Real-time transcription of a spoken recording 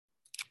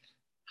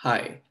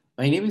Hi,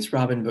 my name is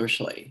Robin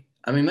Vochelet.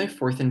 I'm in my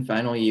fourth and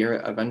final year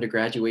of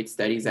undergraduate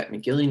studies at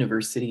McGill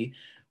University,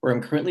 where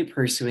I'm currently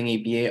pursuing a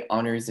BA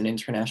Honors in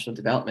International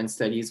Development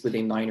Studies with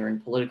a minor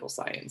in Political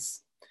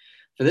Science.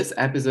 For this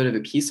episode of A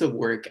Piece of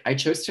Work, I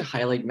chose to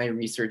highlight my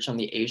research on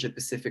the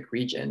Asia-Pacific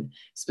region,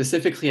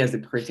 specifically as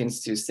it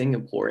pertains to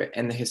Singapore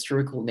and the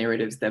historical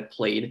narratives that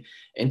played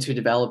into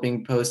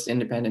developing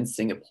post-independence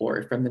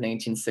Singapore from the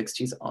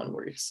 1960s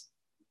onwards.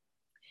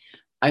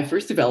 I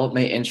first developed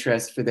my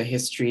interest for the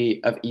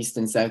history of East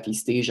and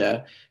Southeast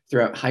Asia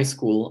throughout high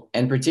school,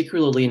 and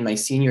particularly in my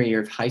senior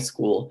year of high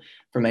school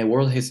for my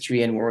world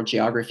history and world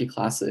geography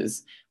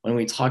classes when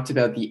we talked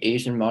about the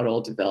Asian model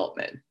of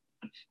development.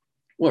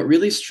 What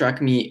really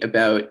struck me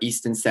about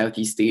East and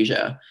Southeast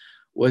Asia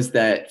was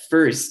that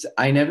first,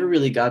 I never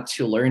really got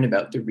to learn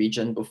about the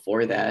region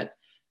before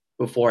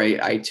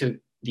I took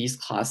these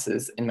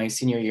classes in my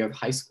senior year of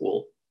high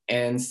school.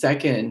 And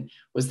second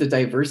was the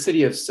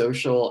diversity of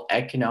social,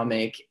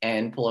 economic,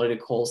 and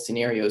political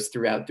scenarios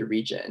throughout the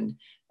region,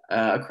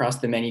 across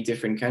the many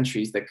different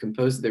countries that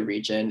compose the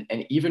region,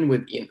 and even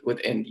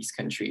within these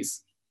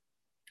countries.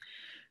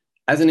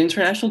 As an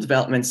international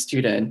development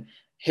student,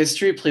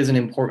 history plays an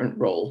important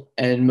role,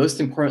 and most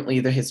importantly,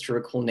 the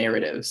historical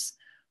narratives.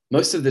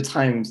 Most of the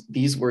time,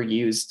 these were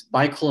used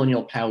by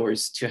colonial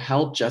powers to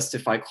help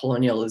justify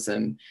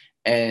colonialism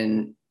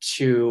and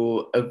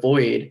to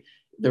avoid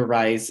the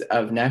rise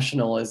of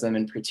nationalism,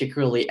 and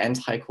particularly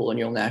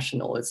anti-colonial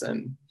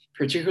nationalism.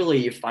 Particularly,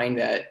 you find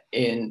that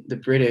in the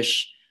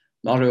British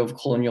motto of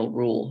colonial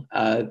rule,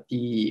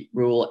 the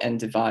rule and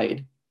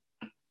divide,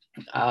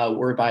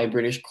 whereby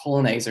British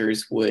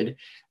colonizers would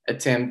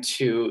attempt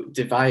to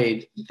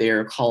divide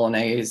their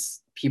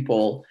colonized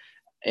people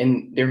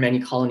in their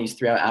many colonies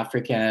throughout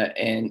Africa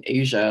and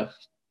Asia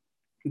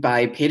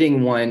by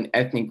pitting one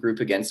ethnic group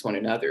against one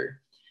another.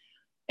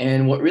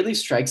 And what really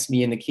strikes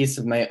me in the case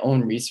of my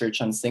own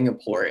research on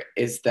Singapore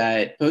is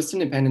that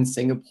post-independence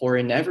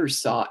Singapore never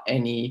saw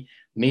any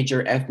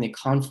major ethnic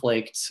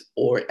conflict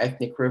or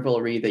ethnic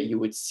rivalry that you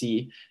would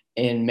see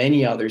in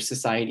many other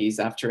societies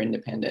after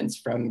independence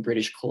from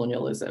British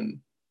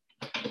colonialism.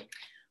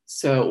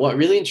 So what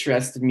really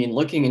interested me in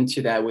looking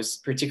into that was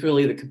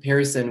particularly the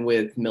comparison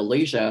with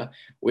Malaysia,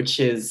 which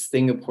is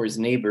Singapore's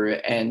neighbor.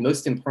 And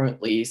most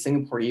importantly,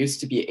 Singapore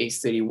used to be a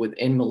city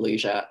within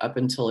Malaysia up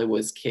until it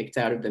was kicked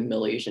out of the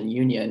Malaysian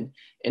Union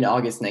in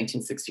August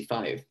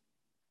 1965.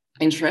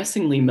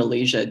 Interestingly,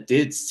 Malaysia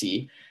did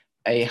see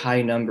a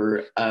high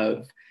number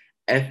of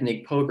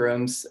ethnic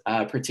pogroms,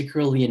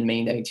 particularly in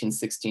May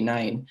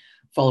 1969,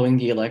 following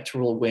the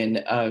electoral win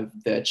of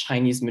the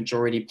Chinese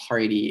majority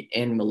party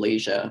in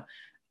Malaysia.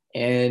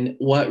 And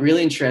what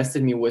really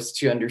interested me was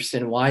to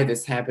understand why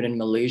this happened in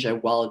Malaysia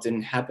while it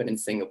didn't happen in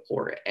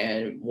Singapore,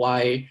 and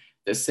why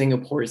the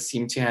Singapore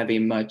seemed to have a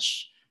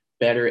much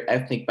better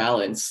ethnic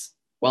balance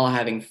while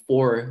having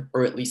four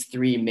or at least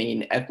three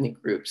main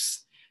ethnic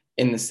groups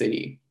in the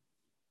city.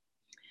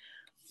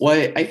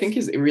 What I think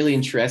is really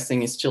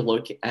interesting is to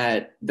look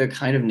at the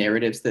kind of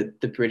narratives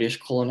that the British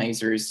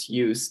colonizers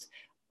used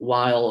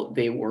while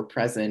they were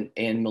present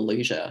in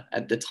Malaysia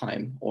at the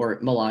time, or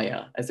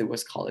Malaya as it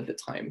was called at the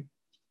time.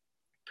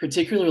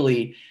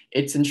 Particularly,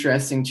 it's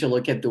interesting to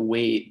look at the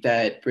way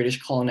that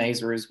British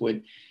colonizers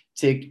would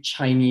take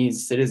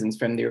Chinese citizens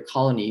from their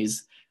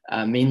colonies,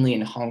 mainly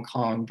in Hong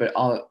Kong, but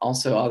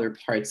also other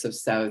parts of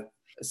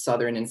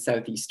southern and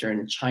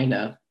southeastern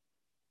China,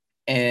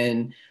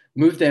 and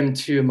move them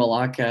to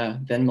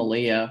Malacca, then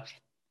Malaya,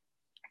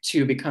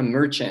 to become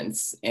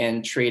merchants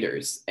and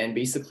traders, and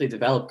basically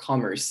develop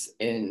commerce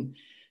in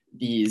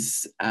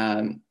these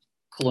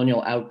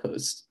colonial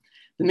outposts.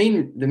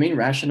 The main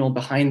rationale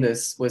behind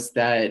this was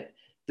that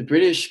the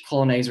British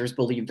colonizers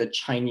believed that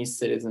Chinese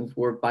citizens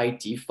were by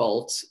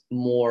default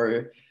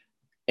more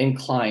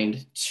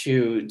inclined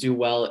to do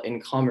well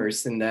in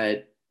commerce, and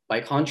that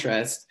by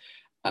contrast,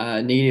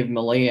 native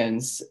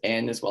Malayans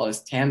and as well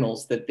as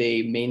Tamils that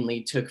they mainly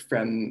took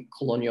from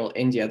colonial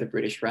India, the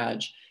British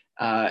Raj,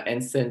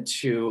 and sent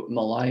to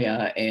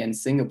Malaya and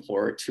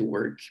Singapore to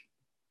work.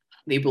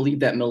 They believed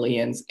that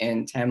Malayans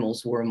and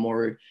Tamils were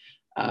more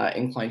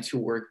inclined to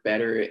work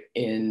better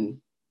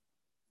in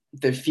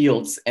the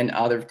fields and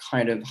other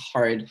kind of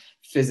hard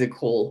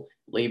physical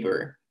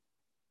labor.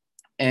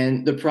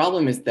 And the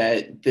problem is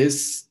that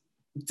this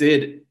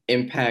did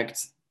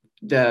impact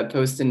the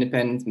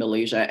post-independence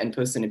Malaysia and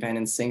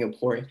post-independence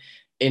Singapore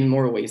in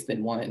more ways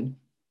than one.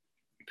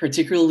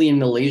 Particularly in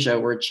Malaysia,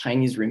 where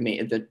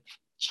the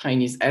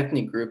Chinese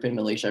ethnic group in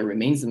Malaysia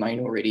remains the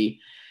minority,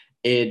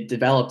 it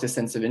developed a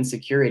sense of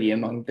insecurity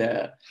among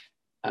the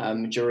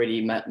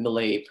majority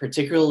Malay,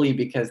 particularly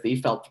because they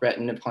felt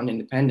threatened upon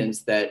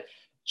independence that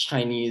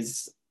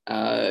Chinese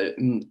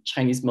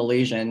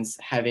Malaysians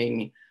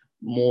having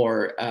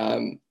more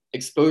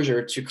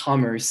exposure to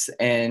commerce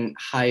and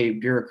high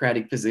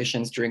bureaucratic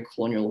positions during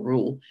colonial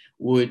rule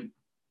would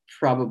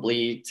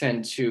probably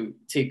tend to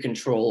take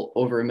control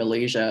over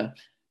Malaysia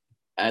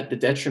at the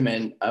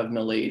detriment of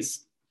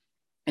Malays.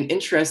 And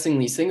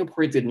interestingly,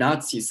 Singapore did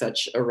not see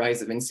such a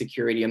rise of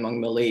insecurity among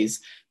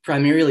Malays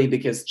primarily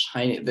because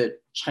the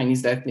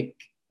Chinese ethnic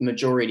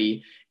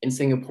majority in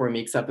Singapore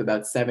makes up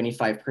about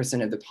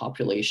 75% of the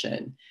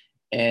population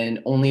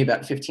and only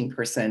about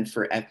 15%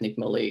 for ethnic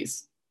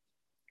Malays.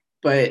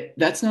 But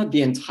that's not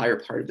the entire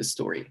part of the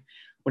story.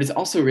 What is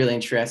also really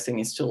interesting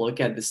is to look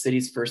at the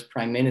city's first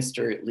prime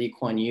minister, Lee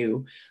Kuan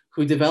Yew,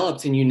 who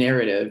developed a new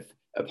narrative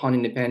upon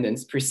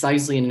independence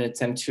precisely in an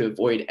attempt to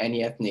avoid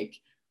any ethnic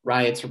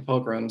riots or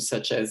pogroms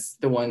such as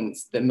the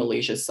ones that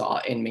Malaysia saw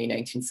in May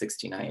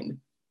 1969.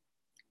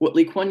 What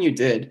Lee Kuan Yew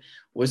did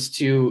was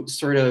to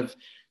sort of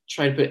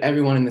try to put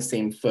everyone in the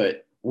same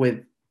foot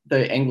with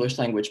the English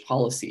language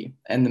policy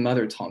and the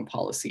mother tongue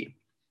policy.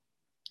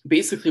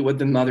 Basically, what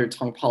the mother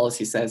tongue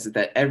policy says is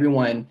that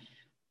everyone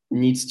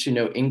needs to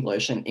know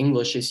English, and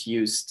English is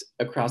used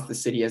across the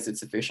city as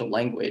its official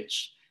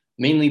language,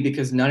 mainly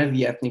because none of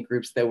the ethnic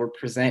groups that were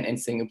present in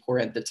Singapore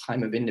at the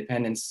time of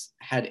independence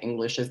had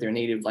English as their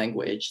native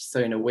language. So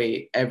in a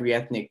way, every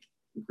ethnic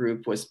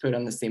group was put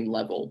on the same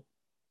level.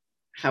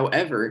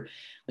 However,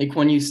 Lee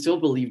Kuan Yew still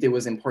believed it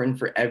was important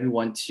for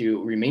everyone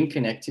to remain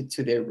connected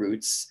to their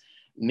roots,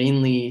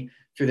 mainly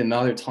through the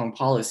mother tongue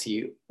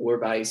policy,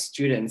 whereby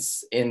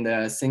students in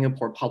the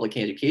Singapore public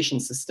education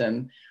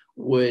system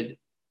would,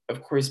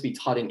 of course, be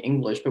taught in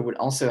English, but would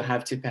also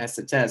have to pass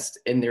a test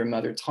in their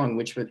mother tongue,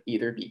 which would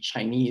either be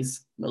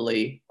Chinese,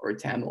 Malay, or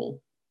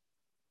Tamil.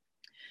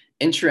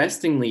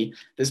 Interestingly,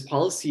 this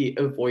policy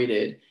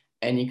avoided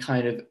any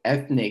kind of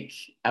ethnic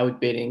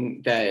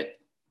outbidding that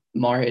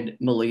marred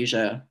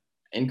Malaysia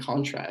in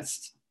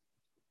contrast.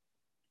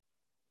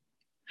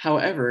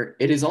 However,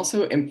 it is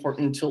also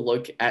important to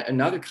look at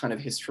another kind of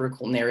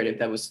historical narrative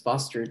that was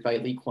fostered by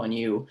Lee Kuan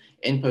Yew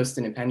in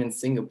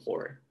post-independence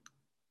Singapore,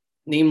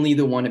 namely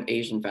the one of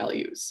Asian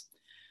values.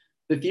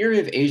 The theory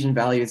of Asian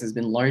values has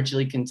been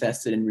largely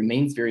contested and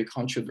remains very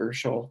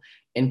controversial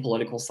in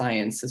political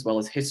science as well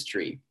as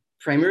history.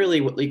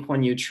 Primarily, what Lee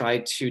Kuan Yew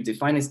tried to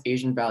define as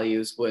Asian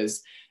values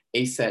was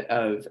a set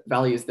of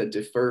values that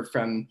differ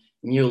from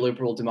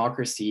neoliberal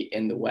democracy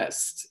in the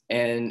West.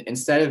 And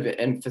instead of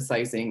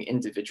emphasizing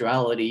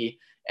individuality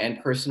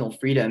and personal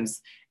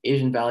freedoms,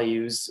 Asian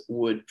values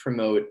would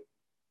promote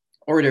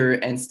order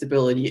and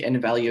stability and a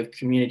value of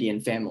community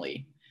and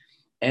family.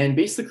 And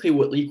basically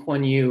what Lee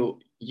Kuan Yew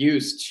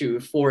used to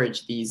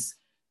forge these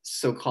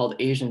so-called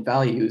Asian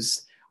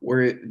values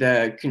were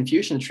the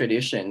Confucian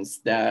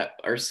traditions that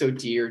are so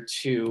dear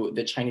to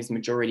the Chinese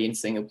majority in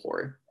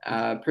Singapore,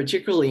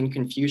 particularly in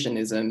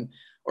Confucianism,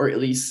 or at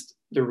least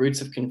the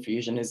roots of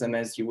Confucianism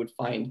as you would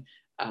find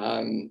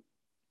in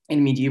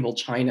medieval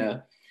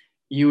China.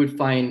 You would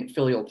find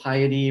filial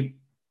piety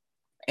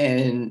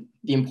and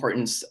the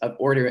importance of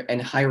order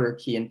and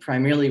hierarchy, and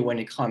primarily when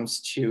it comes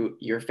to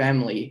your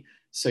family.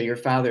 So your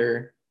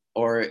father,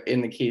 or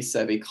in the case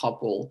of a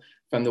couple,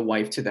 from the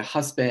wife to the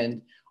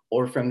husband,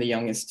 or from the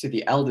youngest to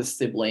the eldest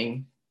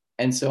sibling,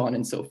 and so on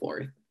and so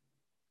forth.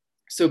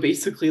 So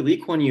basically, Lee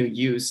Kuan Yew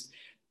used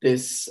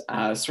this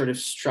sort of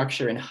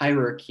structure and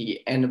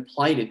hierarchy and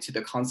applied it to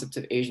the concept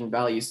of Asian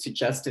values to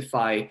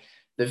justify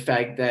the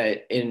fact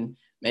that in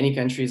many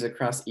countries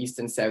across East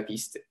and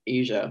Southeast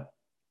Asia,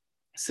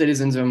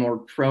 citizens are more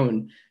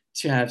prone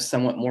to have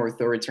somewhat more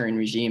authoritarian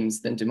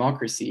regimes than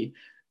democracy,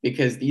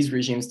 because these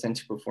regimes tend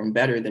to perform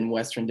better than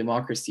Western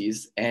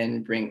democracies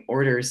and bring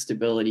order,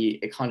 stability,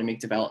 economic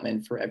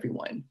development for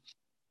everyone.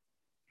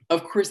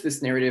 Of course,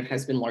 this narrative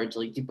has been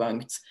largely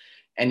debunked.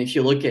 And if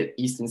you look at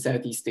East and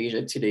Southeast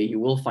Asia today, you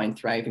will find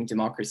thriving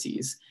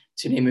democracies.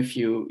 To name a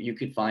few, you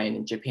could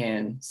find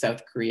Japan,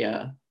 South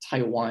Korea,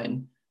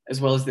 Taiwan, as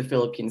well as the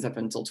Philippines up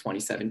until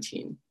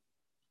 2017.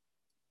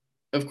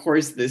 Of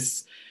course,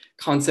 this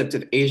concept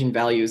of Asian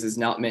values is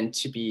not meant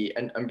to be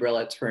an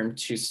umbrella term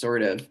to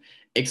sort of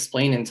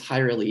explain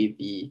entirely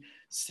the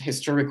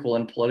historical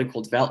and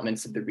political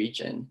developments of the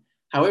region.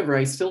 However,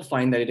 I still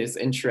find that it is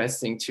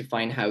interesting to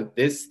find how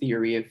this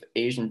theory of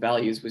Asian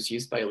values was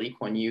used by Lee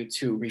Kuan Yew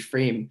to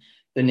reframe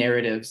the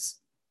narratives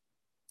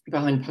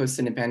behind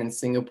post-independence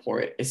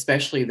Singapore,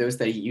 especially those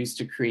that he used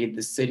to create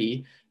the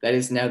city that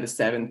is now the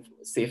 7th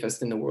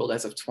safest in the world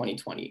as of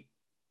 2020.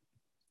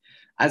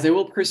 As I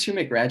will pursue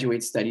my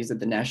graduate studies at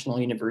the National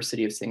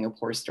University of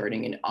Singapore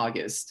starting in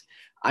August,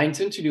 I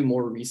intend to do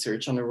more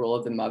research on the role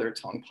of the mother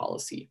tongue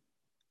policy.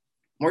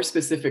 More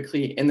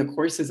specifically, in the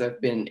courses I've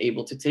been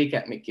able to take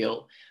at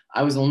McGill,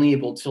 I was only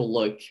able to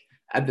look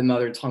at the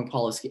mother tongue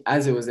policy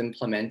as it was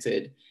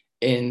implemented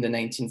in the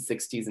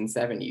 1960s and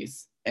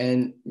 70s,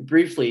 and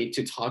briefly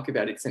to talk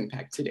about its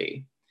impact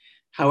today.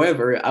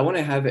 However, I want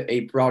to have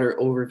a broader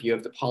overview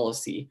of the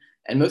policy,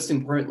 and most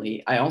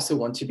importantly, I also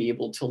want to be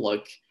able to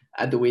look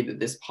at the way that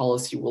this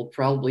policy will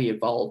probably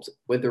evolve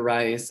with the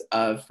rise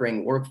of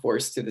foreign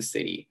workforce to the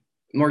city,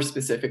 more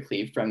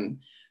specifically from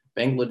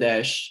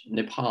Bangladesh,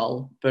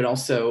 Nepal, but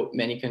also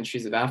many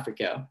countries of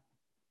Africa,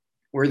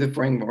 where the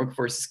foreign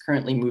workforce is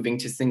currently moving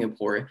to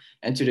Singapore,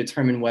 and to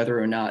determine whether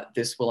or not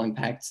this will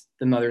impact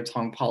the mother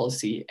tongue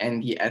policy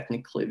and the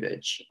ethnic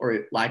cleavage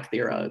or lack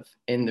thereof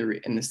in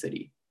the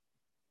city.